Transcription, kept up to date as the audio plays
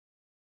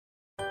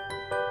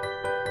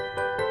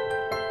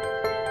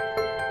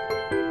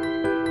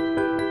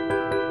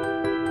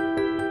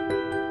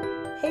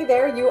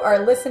there, you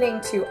are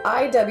listening to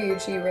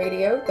IWG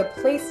Radio, the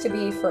place to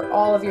be for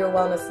all of your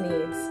wellness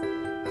needs.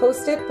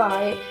 Hosted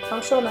by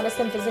functional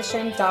medicine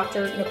physician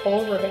Dr.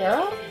 Nicole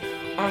Rivera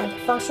and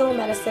functional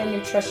medicine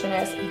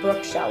nutritionist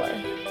Brooke Scheller.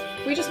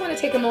 We just want to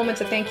take a moment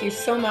to thank you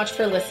so much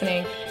for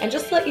listening and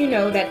just let you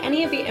know that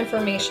any of the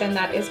information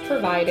that is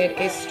provided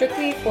is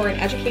strictly for an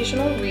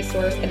educational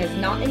resource and is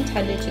not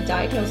intended to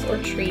diagnose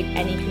or treat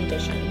any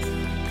conditions.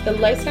 The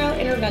lifestyle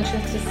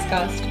interventions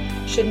discussed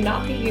should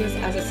not be used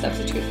as a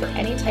substitute for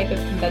any type of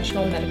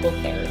conventional medical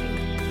therapy.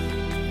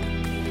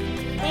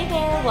 Hey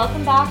there,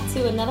 welcome back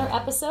to another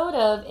episode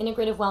of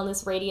Integrative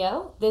Wellness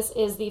Radio. This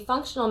is the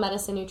functional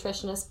medicine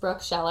nutritionist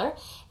Brooke Scheller,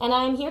 and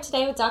I'm here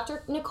today with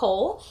Dr.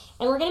 Nicole,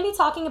 and we're going to be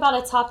talking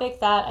about a topic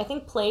that I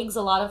think plagues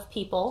a lot of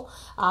people,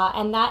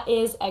 and that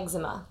is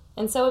eczema.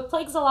 And so it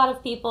plagues a lot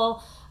of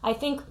people. I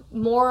think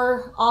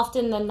more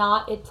often than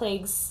not, it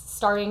plagues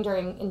starting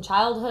in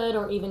childhood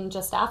or even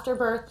just after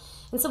birth.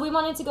 And so we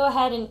wanted to go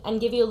ahead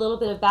and give you a little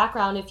bit of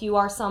background if you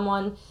are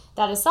someone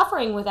that is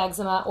suffering with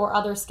eczema or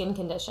other skin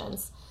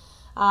conditions.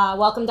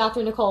 Welcome,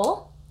 Dr.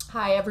 Nicole.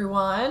 Hi,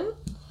 everyone.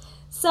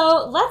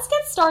 So let's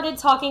get started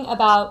talking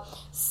about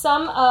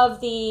some of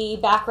the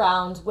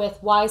background with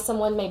why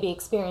someone may be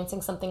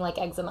experiencing something like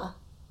eczema.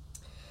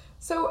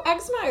 So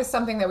eczema is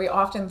something that we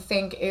often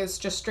think is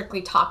just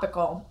strictly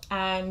topical.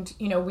 And,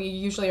 we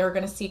usually are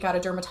going to seek out a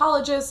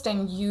dermatologist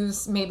and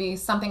use maybe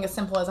something as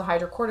simple as a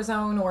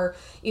hydrocortisone or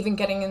even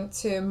getting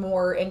into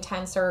more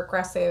intense or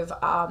aggressive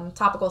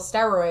topical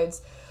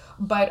steroids.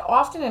 But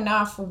often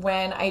enough,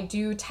 when I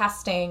do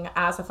testing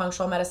as a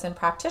functional medicine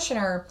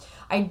practitioner,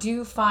 I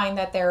do find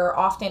that there are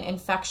often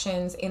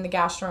infections in the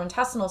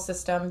gastrointestinal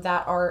system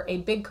that are a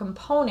big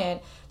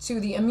component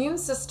to the immune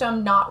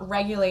system not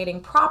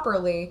regulating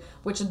properly,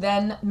 which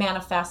then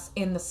manifests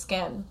in the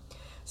skin.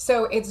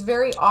 So it's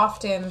very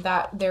often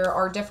that there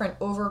are different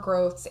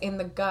overgrowths in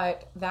the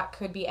gut that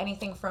could be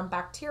anything from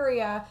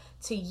bacteria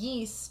to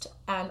yeast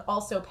and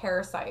also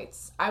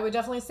parasites. I would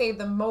definitely say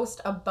the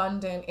most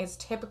abundant is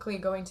typically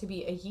going to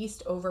be a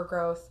yeast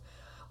overgrowth,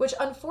 which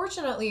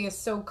unfortunately is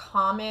so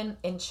common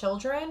in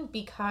children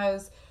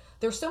because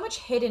there's so much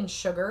hidden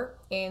sugar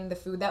in the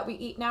food that we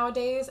eat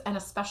nowadays, and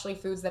especially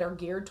foods that are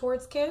geared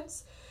towards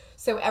kids.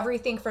 So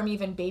everything from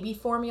even baby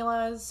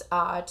formulas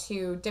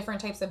to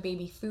different types of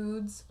baby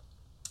foods.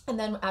 And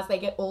then as they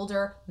get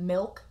older,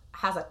 milk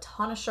has a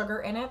ton of sugar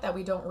in it that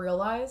we don't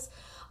realize.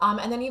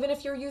 And then even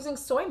if you're using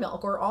soy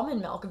milk or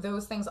almond milk,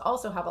 those things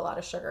also have a lot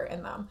of sugar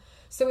in them.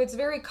 So it's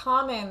very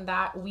common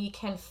that we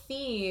can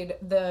feed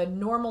the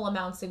normal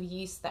amounts of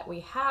yeast that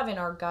we have in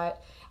our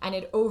gut, and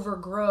it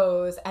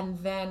overgrows and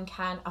then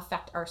can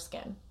affect our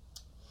skin.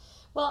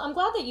 Well, I'm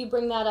glad that you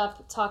bring that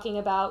up, talking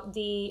about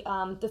the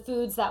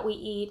foods that we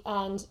eat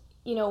and,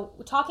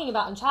 talking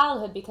about in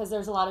childhood, because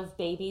there's a lot of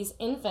babies,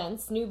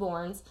 infants,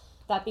 newborns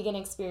that begin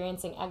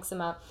experiencing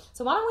eczema.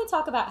 So why don't we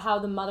talk about how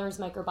the mother's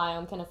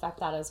microbiome can affect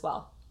that as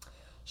well?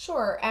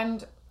 Sure.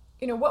 And,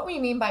 what we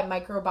mean by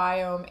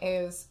microbiome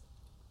is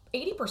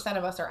 80%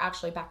 of us are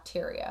actually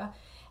bacteria.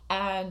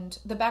 And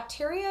the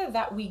bacteria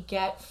that we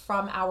get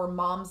from our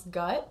mom's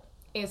gut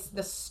is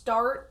the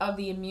start of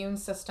the immune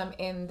system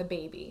in the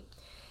baby.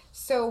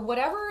 So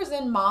whatever is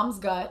in mom's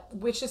gut,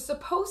 which is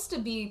supposed to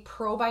be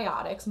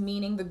probiotics,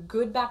 meaning the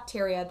good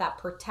bacteria that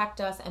protect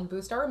us and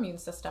boost our immune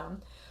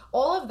system,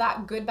 all of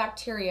that good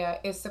bacteria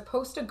is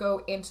supposed to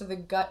go into the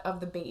gut of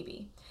the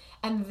baby.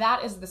 And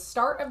that is the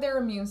start of their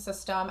immune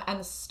system and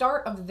the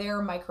start of their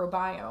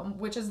microbiome,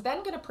 which is then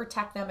going to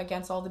protect them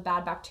against all the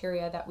bad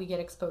bacteria that we get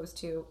exposed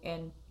to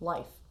in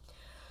life.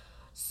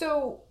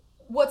 So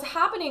what's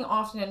happening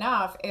often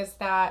enough is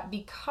that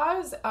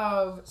because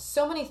of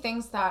so many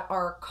things that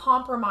are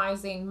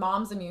compromising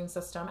mom's immune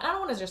system, and I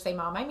don't want to just say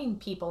mom, I mean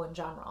people in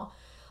general,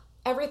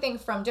 everything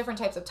from different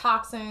types of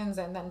toxins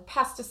and then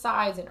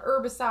pesticides and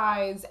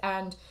herbicides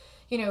and,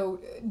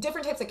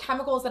 different types of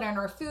chemicals that are in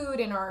our food,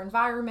 in our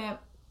environment.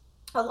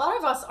 A lot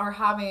of us are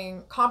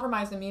having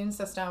compromised immune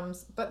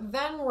systems, but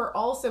then we're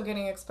also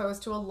getting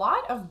exposed to a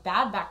lot of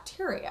bad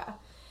bacteria.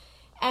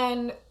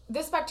 And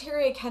this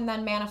bacteria can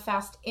then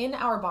manifest in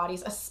our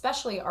bodies,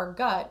 especially our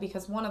gut,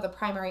 because one of the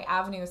primary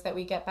avenues that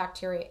we get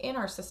bacteria in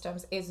our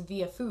systems is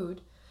via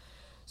food.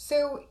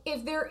 So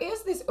if there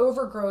is this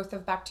overgrowth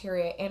of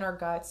bacteria in our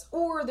guts,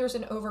 or there's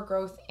an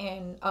overgrowth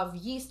of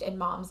yeast in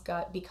mom's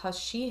gut because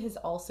she has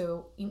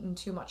also eaten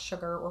too much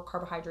sugar or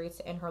carbohydrates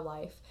in her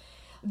life,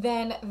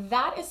 then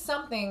that is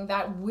something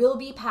that will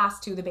be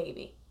passed to the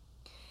baby.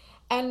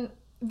 And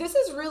this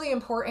is really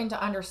important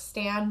to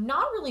understand,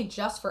 not really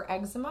just for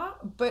eczema,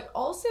 but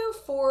also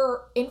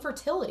for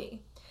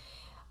infertility.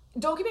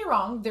 Don't get me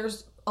wrong,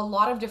 there's a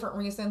lot of different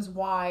reasons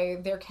why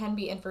there can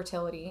be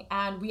infertility,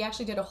 and we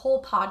actually did a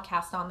whole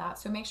podcast on that,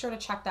 so make sure to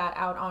check that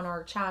out on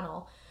our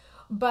channel.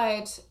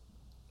 But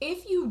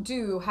if you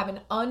do have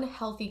an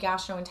unhealthy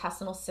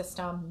gastrointestinal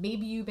system,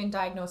 maybe you've been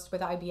diagnosed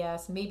with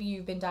IBS, maybe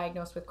you've been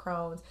diagnosed with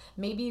Crohn's,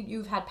 maybe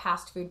you've had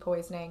past food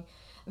poisoning,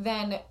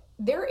 then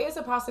there is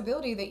a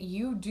possibility that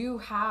you do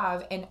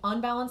have an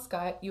unbalanced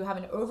gut, you have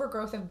an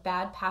overgrowth of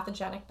bad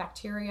pathogenic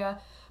bacteria,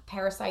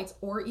 parasites,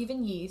 or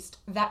even yeast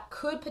that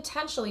could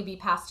potentially be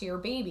passed to your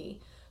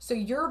baby. So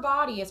your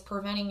body is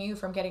preventing you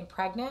from getting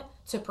pregnant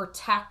to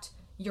protect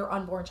your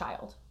unborn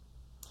child.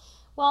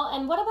 Well,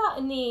 and what about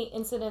in the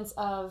incidence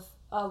of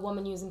a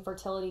woman using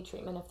fertility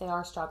treatment if they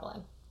are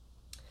struggling?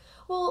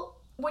 Well,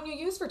 when you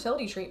use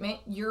fertility treatment,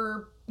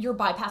 you're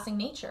bypassing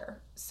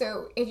nature.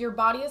 So if your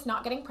body is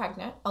not getting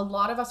pregnant, a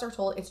lot of us are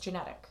told it's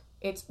genetic.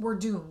 We're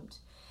doomed.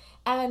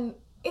 And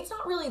it's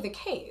not really the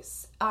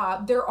case.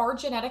 There are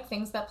genetic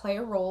things that play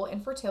a role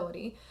in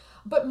fertility,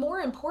 but more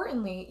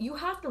importantly, you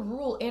have to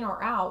rule in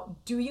or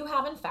out. Do you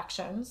have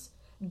infections?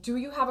 Do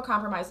you have a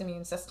compromised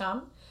immune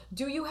system?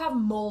 Do you have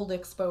mold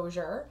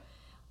exposure?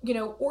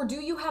 Or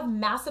do you have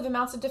massive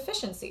amounts of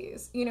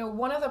deficiencies?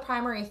 One of the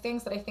primary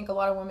things that I think a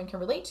lot of women can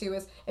relate to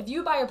is if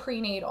you buy a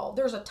prenatal,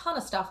 there's a ton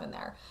of stuff in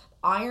there.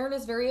 Iron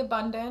is very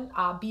abundant,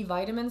 B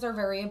vitamins are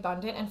very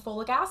abundant, and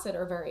folic acid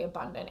are very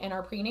abundant in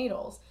our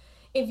prenatals.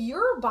 If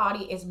your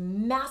body is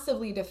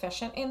massively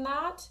deficient in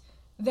that,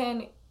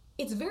 then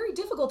it's very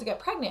difficult to get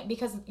pregnant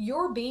because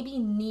your baby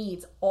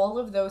needs all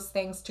of those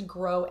things to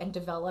grow and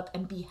develop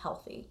and be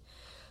healthy.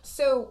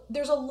 So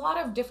there's a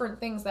lot of different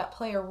things that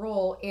play a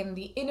role in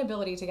the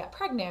inability to get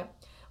pregnant,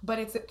 but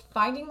it's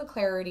finding the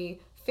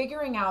clarity,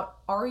 figuring out,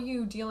 are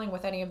you dealing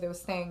with any of those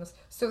things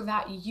so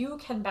that you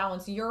can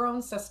balance your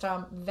own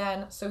system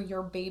then so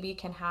your baby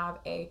can have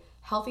a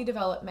healthy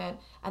development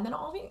and then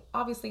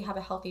obviously have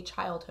a healthy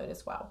childhood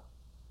as well.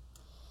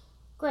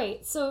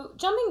 Great. So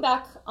jumping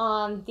back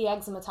on the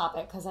eczema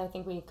topic, because I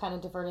think we kind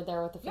of diverted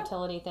there with the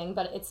fertility thing,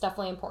 but it's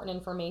definitely important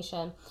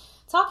information.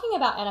 Talking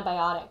about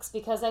antibiotics,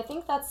 because I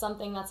think that's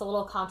something that's a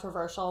little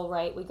controversial,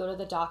 right? We go to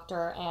the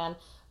doctor and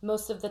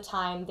most of the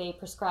time they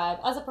prescribe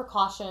as a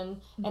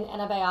precaution an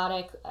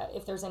antibiotic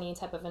if there's any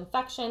type of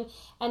infection.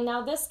 And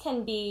now this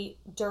can be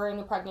during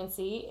a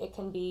pregnancy, it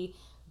can be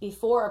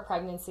before a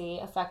pregnancy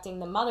affecting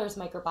the mother's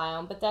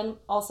microbiome, but then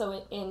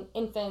also in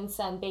infants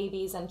and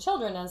babies and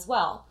children as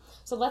well.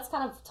 So let's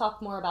kind of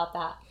talk more about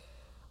that.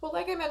 Well,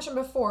 like I mentioned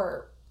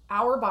before,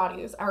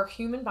 our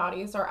human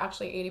bodies are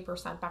actually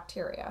 80%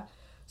 bacteria.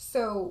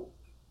 So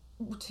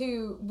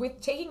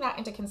with taking that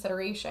into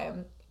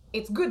consideration,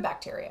 it's good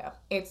bacteria.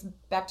 It's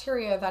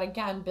bacteria that,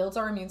 again, builds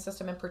our immune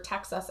system and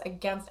protects us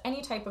against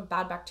any type of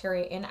bad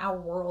bacteria in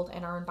our world,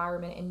 in our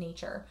environment, in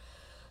nature.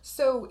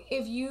 So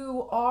if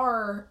you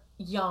are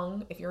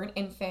young, if you're an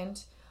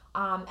infant,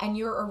 and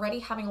you're already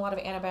having a lot of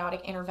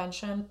antibiotic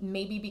intervention,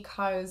 maybe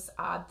because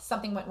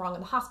something went wrong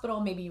in the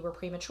hospital, maybe you were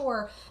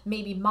premature,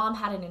 maybe mom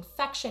had an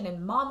infection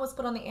and mom was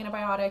put on the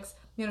antibiotics,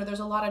 there's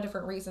a lot of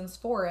different reasons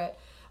for it,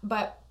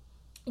 but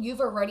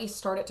you've already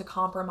started to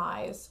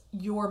compromise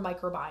your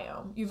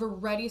microbiome. You've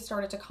already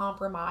started to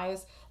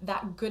compromise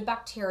that good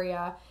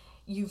bacteria.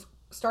 You've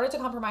started to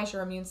compromise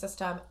your immune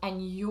system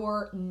and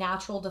your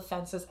natural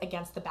defenses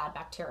against the bad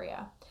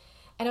bacteria.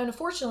 And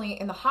unfortunately,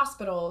 in the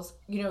hospitals,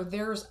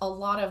 there's a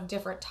lot of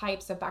different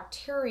types of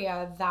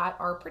bacteria that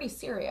are pretty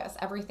serious.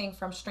 Everything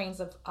from strains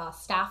of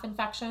staph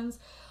infections,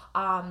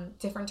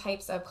 different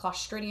types of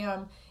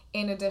Clostridium,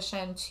 in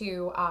addition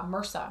to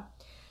MRSA.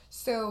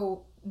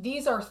 So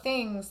these are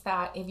things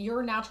that if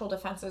your natural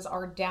defenses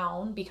are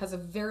down because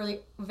of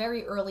very,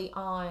 very early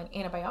on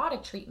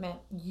antibiotic treatment,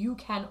 you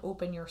can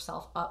open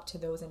yourself up to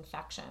those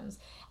infections.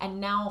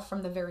 And now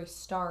from the very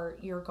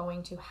start, you're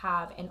going to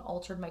have an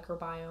altered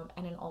microbiome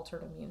and an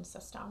altered immune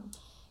system.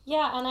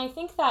 Yeah, and I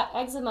think that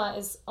eczema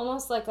is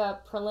almost like a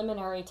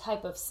preliminary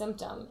type of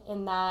symptom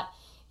in that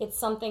it's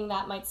something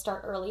that might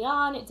start early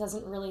on. It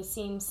doesn't really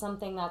seem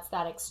something that's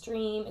that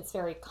extreme. It's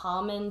very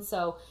common,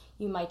 so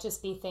you might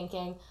just be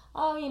thinking,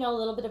 oh, a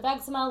little bit of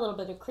eczema, a little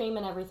bit of cream,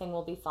 and everything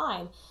will be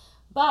fine.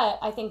 But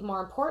I think more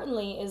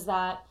importantly is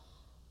that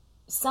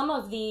some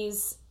of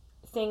these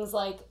things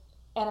like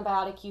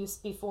antibiotic use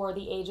before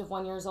the age of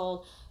 1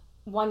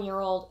 year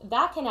old,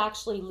 that can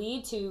actually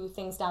lead to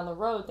things down the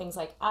road, things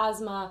like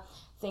asthma,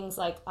 things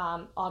like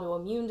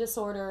autoimmune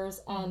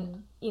disorders,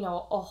 and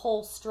a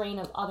whole strain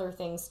of other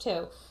things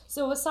too.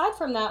 So aside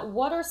from that,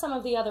 what are some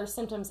of the other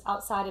symptoms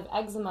outside of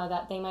eczema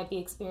that they might be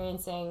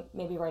experiencing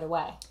maybe right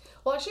away?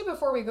 Well, actually,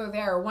 before we go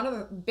there, one of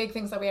the big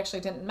things that we actually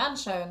didn't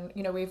mention,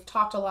 we've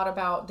talked a lot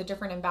about the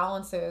different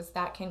imbalances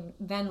that can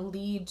then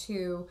lead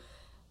to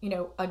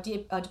a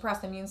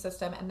depressed immune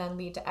system and then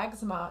lead to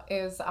eczema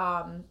is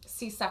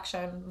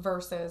C-section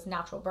versus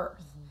natural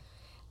birth.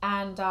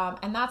 And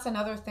that's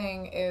another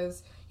thing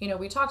is,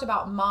 we talked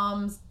about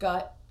mom's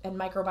gut and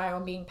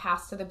microbiome being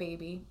passed to the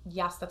baby.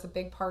 Yes, that's a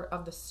big part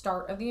of the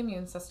start of the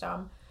immune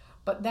system.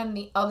 But then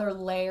the other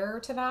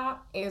layer to that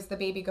is the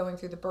baby going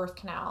through the birth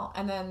canal.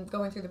 And then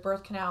going through the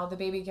birth canal, the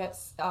baby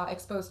gets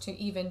exposed to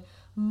even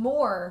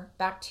more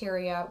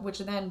bacteria, which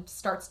then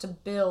starts to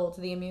build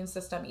the immune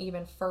system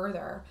even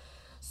further.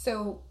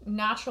 So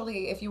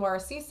naturally, if you are a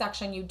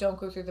C-section, you don't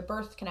go through the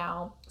birth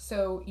canal.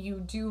 So you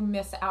do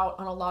miss out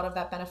on a lot of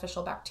that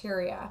beneficial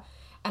bacteria.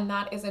 And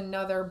that is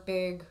another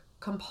big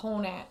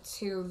component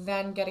to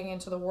then getting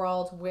into the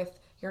world with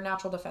your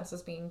natural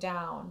defenses being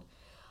down.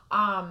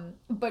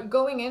 But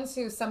going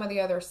into some of the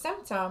other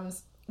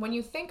symptoms, when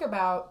you think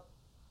about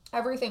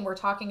everything we're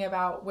talking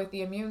about with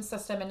the immune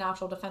system and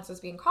natural defenses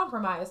being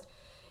compromised,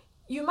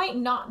 you might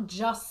not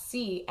just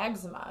see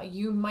eczema.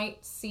 You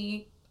might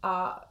see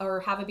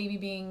or have a baby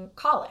being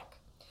colic.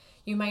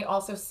 You might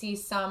also see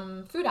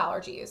some food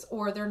allergies,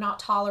 or they're not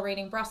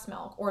tolerating breast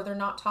milk, or they're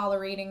not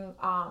tolerating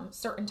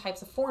certain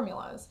types of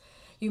formulas.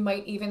 You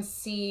might even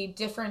see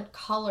different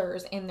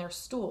colors in their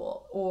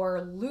stool,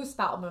 or loose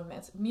bowel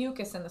movements,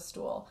 mucus in the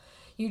stool.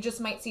 You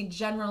just might see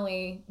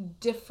generally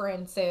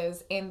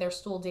differences in their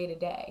stool day to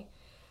day.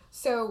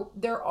 So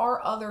there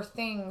are other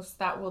things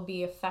that will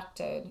be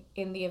affected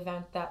in the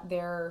event that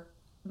their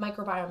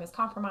microbiome is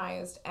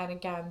compromised. And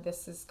again,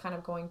 this is kind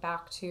of going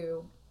back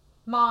to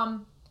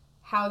mom,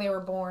 how they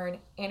were born,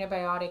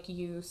 antibiotic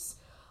use,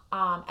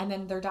 and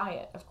then their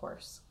diet, of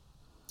course.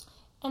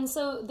 And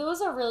so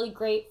those are really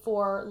great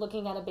for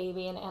looking at a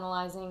baby and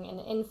analyzing an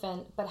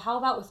infant, but how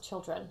about with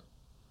children?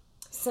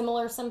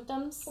 Similar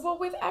symptoms? Well,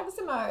 with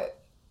eczema,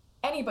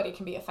 anybody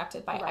can be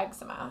affected by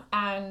eczema.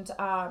 And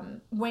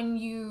as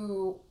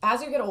you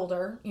get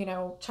older,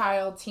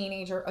 child,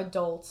 teenager,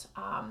 adult,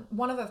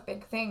 one of the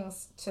big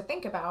things to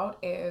think about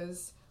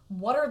is,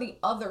 what are the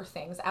other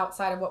things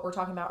outside of what we're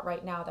talking about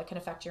right now that can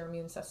affect your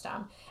immune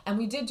system? And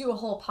we did do a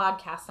whole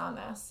podcast on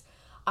this.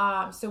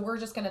 So we're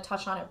just going to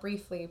touch on it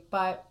briefly.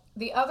 But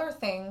the other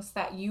things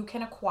that you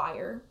can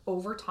acquire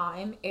over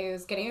time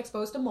is getting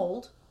exposed to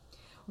mold,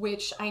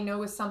 which I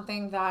know is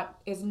something that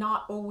is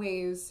not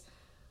always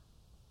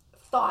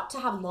thought to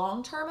have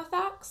long-term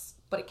effects,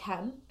 but it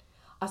can,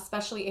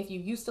 especially if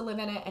you used to live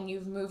in it and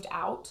you've moved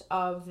out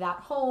of that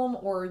home,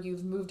 or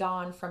you've moved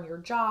on from your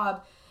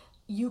job.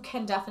 You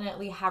can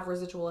definitely have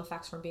residual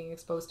effects from being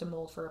exposed to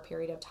mold for a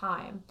period of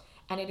time,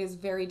 and it is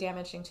very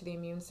damaging to the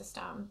immune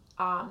system.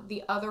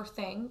 The other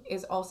thing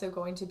is also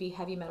going to be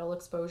heavy metal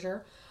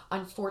exposure.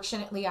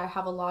 Unfortunately, I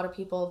have a lot of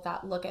people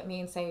that look at me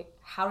and say,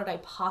 how did I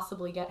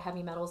possibly get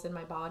heavy metals in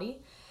my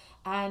body?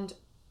 And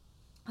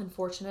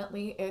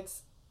unfortunately,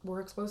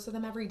 we're exposed to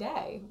them every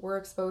day. We're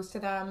exposed to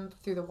them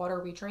through the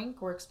water we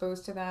drink. We're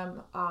exposed to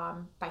them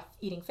by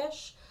eating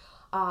fish,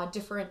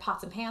 different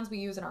pots and pans we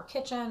use in our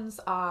kitchens,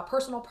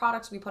 personal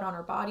products we put on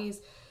our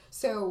bodies.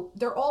 So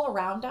they're all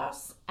around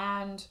us.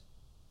 And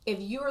if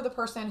you are the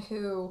person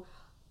who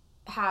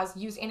has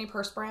used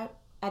antiperspirant,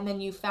 and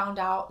then you found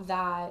out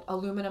that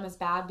aluminum is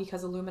bad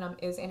because aluminum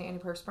is in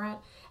antiperspirant,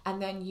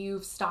 and then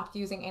you've stopped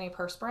using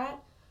antiperspirant,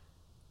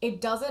 it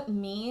doesn't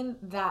mean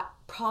that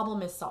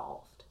problem is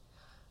solved.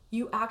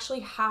 You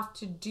actually have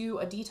to do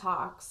a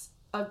detox,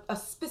 a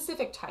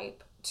specific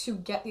type, to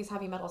get these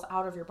heavy metals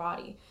out of your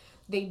body.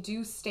 They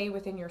do stay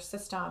within your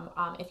system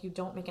if you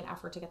don't make an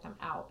effort to get them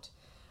out.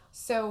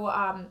 So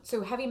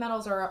heavy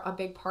metals are a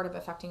big part of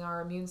affecting our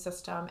immune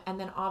system. And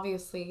then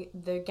obviously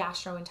the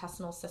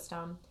gastrointestinal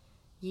system,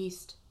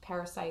 yeast,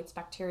 parasites,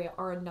 bacteria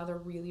are another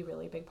really,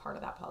 really big part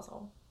of that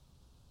puzzle.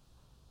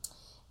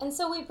 And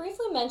so we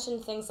briefly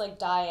mentioned things like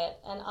diet,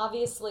 and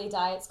obviously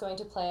diet's going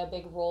to play a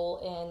big role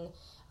in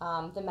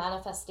the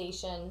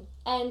manifestation,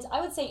 and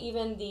I would say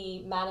even the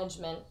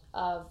management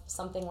of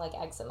something like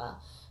eczema,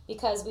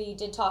 because we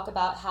did talk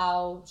about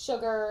how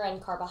sugar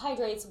and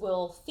carbohydrates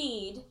will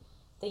feed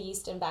the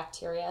yeast and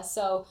bacteria.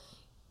 So,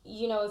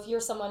 if you're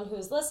someone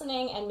who's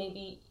listening and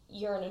maybe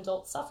you're an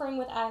adult suffering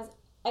with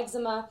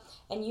eczema,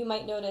 and you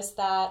might notice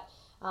that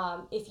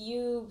if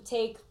you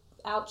take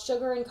out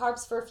sugar and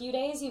carbs for a few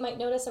days, you might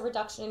notice a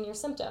reduction in your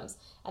symptoms,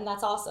 and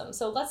that's awesome.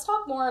 So let's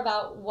talk more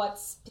about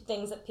what's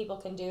things that people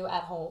can do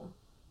at home.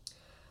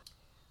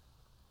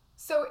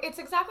 So it's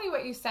exactly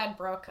what you said,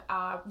 Brooke.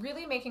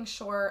 Really making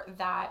sure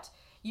that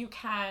you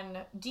can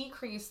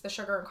decrease the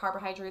sugar and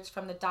carbohydrates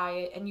from the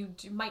diet, and you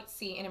might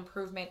see an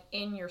improvement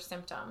in your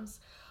symptoms.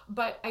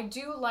 But I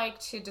do like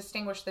to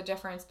distinguish the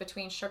difference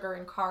between sugar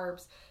and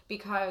carbs,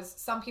 because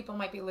some people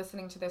might be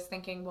listening to this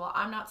thinking, well,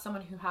 I'm not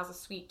someone who has a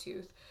sweet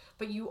tooth,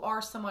 but you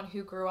are someone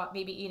who grew up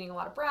maybe eating a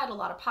lot of bread, a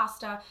lot of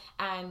pasta,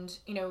 and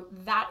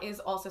that is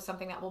also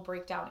something that will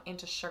break down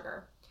into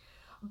sugar.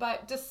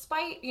 But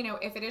despite,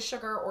 if it is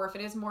sugar or if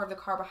it is more of the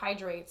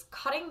carbohydrates,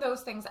 cutting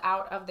those things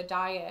out of the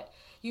diet,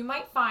 you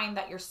might find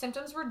that your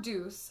symptoms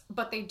reduce,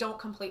 but they don't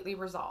completely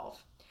resolve.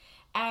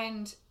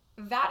 And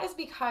that is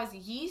because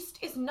yeast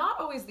is not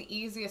always the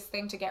easiest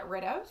thing to get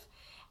rid of.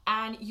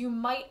 And you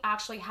might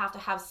actually have to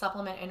have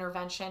supplement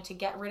intervention to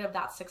get rid of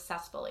that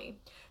successfully.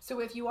 So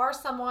if you are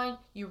someone,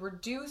 you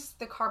reduce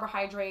the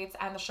carbohydrates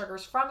and the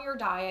sugars from your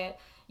diet,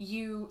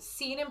 you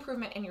see an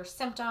improvement in your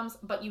symptoms,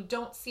 but you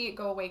don't see it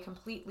go away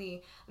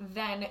completely,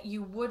 then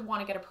you would want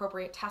to get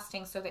appropriate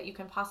testing so that you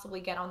can possibly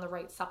get on the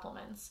right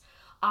supplements.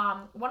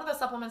 One of the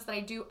supplements that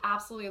I do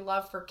absolutely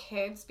love for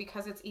kids,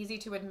 because it's easy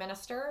to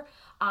administer,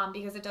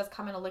 because it does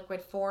come in a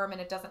liquid form and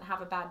it doesn't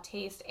have a bad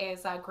taste,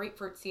 is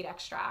grapefruit seed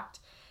extract.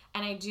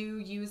 And I do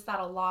use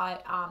that a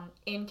lot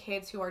in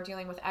kids who are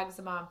dealing with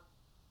eczema.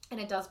 And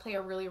it does play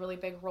a really, really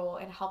big role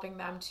in helping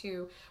them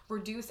to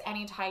reduce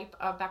any type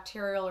of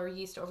bacterial or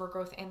yeast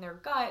overgrowth in their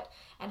gut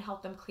and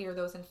help them clear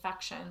those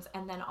infections,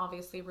 and then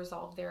obviously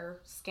resolve their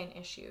skin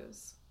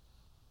issues.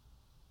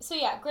 So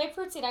yeah,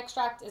 grapefruit seed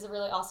extract is a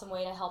really awesome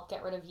way to help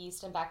get rid of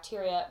yeast and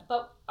bacteria.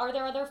 But are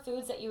there other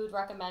foods that you would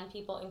recommend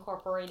people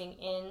incorporating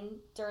in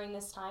during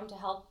this time to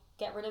help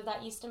get rid of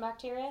that yeast and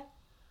bacteria?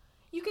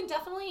 You can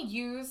definitely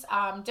use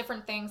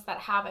different things that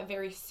have a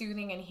very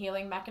soothing and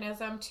healing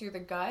mechanism to the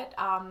gut.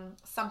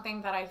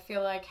 Something that I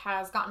feel like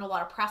has gotten a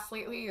lot of press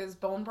lately is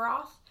bone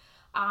broth.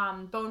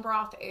 Bone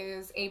broth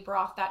is a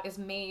broth that is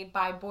made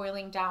by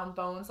boiling down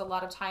bones. A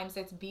lot of times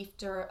it's beef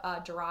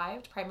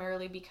derived,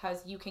 primarily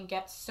because you can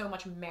get so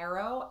much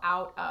marrow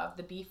out of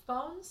the beef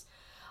bones.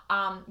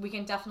 We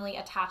can definitely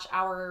attach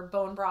our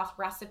bone broth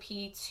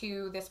recipe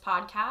to this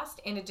podcast.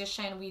 In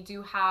addition, we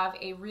do have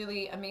a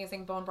really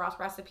amazing bone broth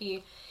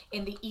recipe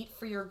in the Eat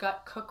for Your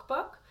Gut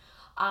cookbook.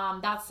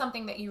 That's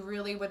something that you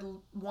really would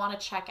want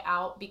to check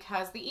out,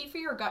 because the Eat for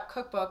Your Gut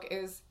cookbook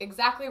is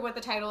exactly what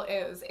the title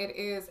is. It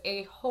is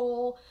a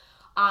whole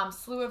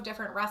slew of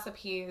different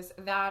recipes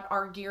that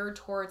are geared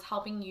towards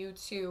helping you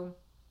to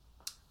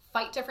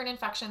fight different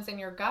infections in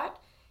your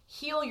gut,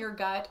 heal your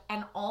gut,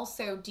 and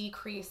also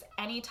decrease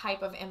any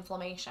type of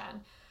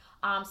inflammation.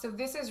 So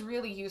this is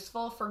really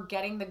useful for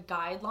getting the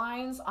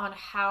guidelines on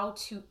how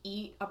to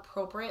eat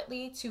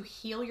appropriately to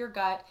heal your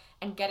gut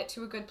and get it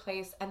to a good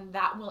place, and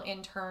that will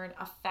in turn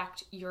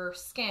affect your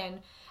skin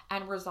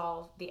and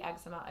resolve the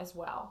eczema as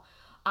well.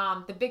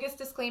 The biggest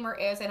disclaimer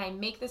is, and I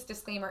make this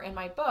disclaimer in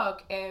my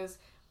book, is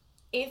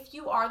if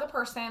you are the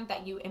person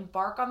that you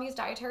embark on these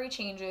dietary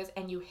changes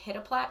and you hit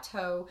a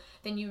plateau,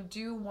 then you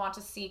do want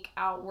to seek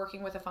out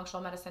working with a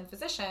functional medicine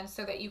physician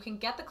so that you can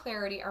get the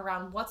clarity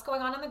around what's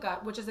going on in the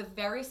gut, which is a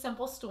very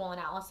simple stool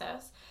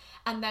analysis.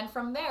 And then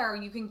from there,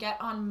 you can get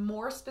on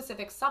more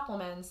specific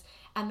supplements,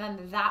 and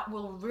then that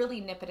will really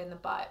nip it in the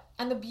butt.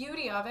 And the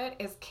beauty of it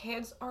is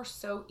kids are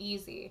so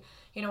easy.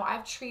 You know,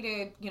 I've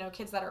treated,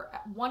 kids that are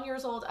 1 year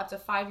old up to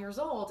 5 years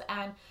old,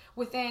 and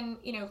within,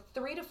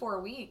 3 to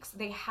 4 weeks,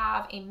 they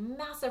have a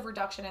massive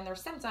reduction in their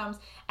symptoms.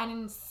 And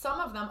in some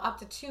of them, up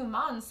to 2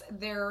 months,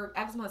 their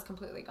eczema is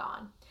completely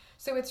gone.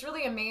 So it's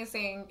really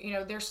amazing.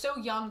 They're so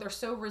young, they're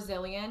so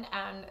resilient,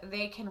 and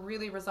they can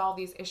really resolve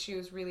these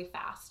issues really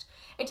fast.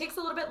 It takes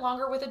a little bit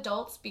longer with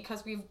adults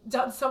because we've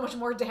done so much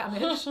more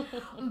damage,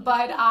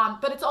 but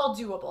it's all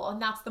doable.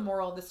 And that's the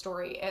moral of the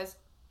story is,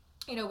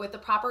 with the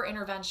proper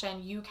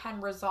intervention, you can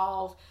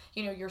resolve,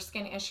 your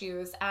skin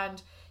issues.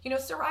 And,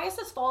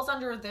 psoriasis falls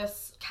under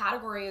this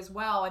category as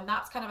well. And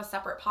that's kind of a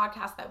separate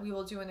podcast that we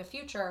will do in the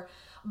future.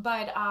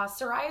 But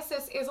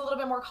psoriasis is a little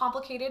bit more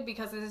complicated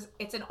because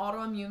it's an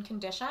autoimmune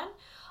condition.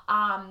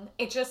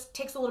 It just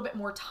takes a little bit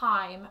more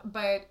time,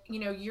 but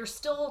you're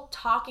still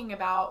talking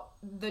about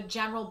the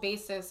general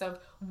basis of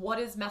what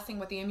is messing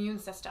with the immune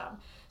system.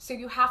 So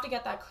you have to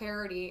get that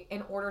clarity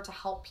in order to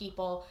help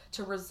people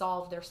to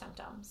resolve their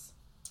symptoms.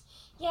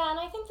 Yeah, and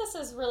I think this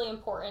is really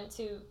important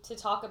to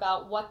talk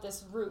about what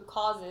this root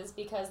cause is,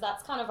 because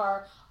that's kind of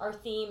our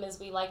theme, is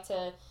we like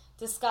to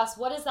discuss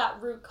what is that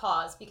root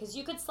cause, because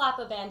you could slap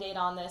a Band-Aid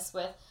on this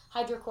with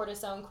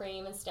hydrocortisone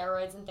cream and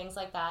steroids and things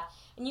like that,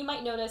 and you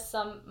might notice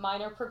some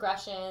minor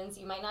progressions.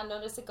 You might not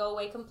notice it go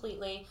away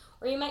completely,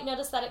 or you might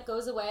notice that it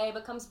goes away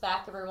but comes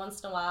back every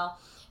once in a while.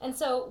 And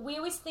so we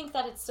always think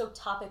that it's so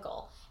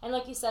topical. And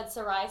like you said,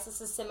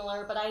 psoriasis is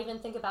similar, but I even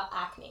think about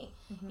acne.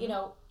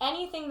 Mm-hmm.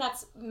 Anything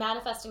that's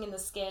manifesting in the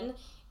skin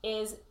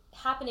is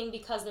happening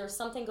because there's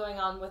something going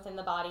on within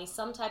the body,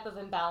 some type of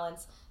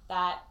imbalance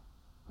that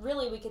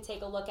really we could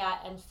take a look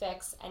at and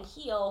fix and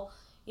heal,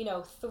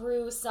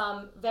 through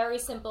some very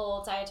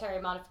simple dietary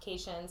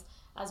modifications,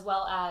 as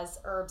well as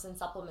herbs and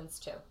supplements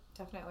too.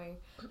 Definitely.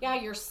 Yeah,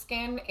 your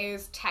skin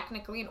is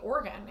technically an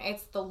organ.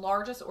 It's the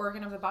largest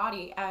organ of the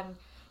body, and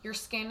your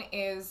skin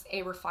is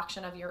a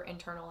reflection of your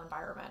internal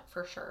environment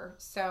for sure.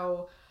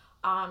 So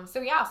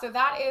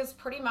that is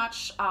pretty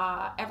much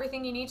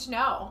everything you need to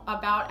know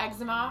about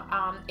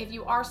eczema. If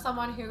you are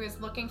someone who is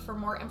looking for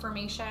more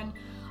information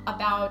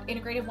about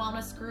Integrative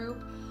Wellness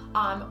Group,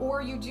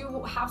 or you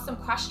do have some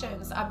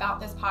questions about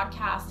this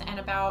podcast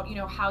and about,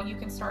 how you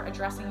can start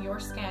addressing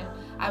your skin,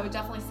 I would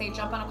definitely say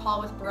jump on a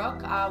call with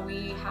Brooke.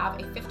 We have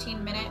a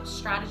 15-minute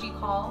strategy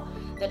call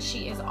that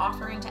she is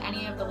offering to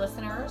any of the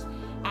listeners,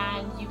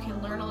 and you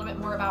can learn a little bit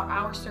more about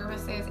our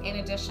services in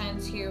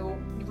addition to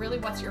really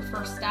what's your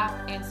first step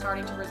in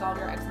starting to resolve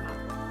your eczema.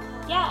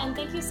 Yeah, and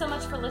thank you so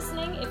much for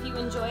listening. If you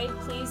enjoyed,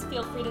 please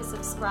feel free to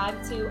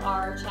subscribe to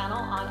our channel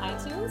on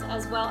iTunes,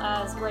 as well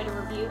as write a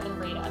review and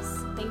rate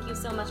us. Thank you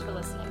so much for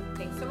listening.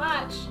 Thanks so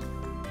much.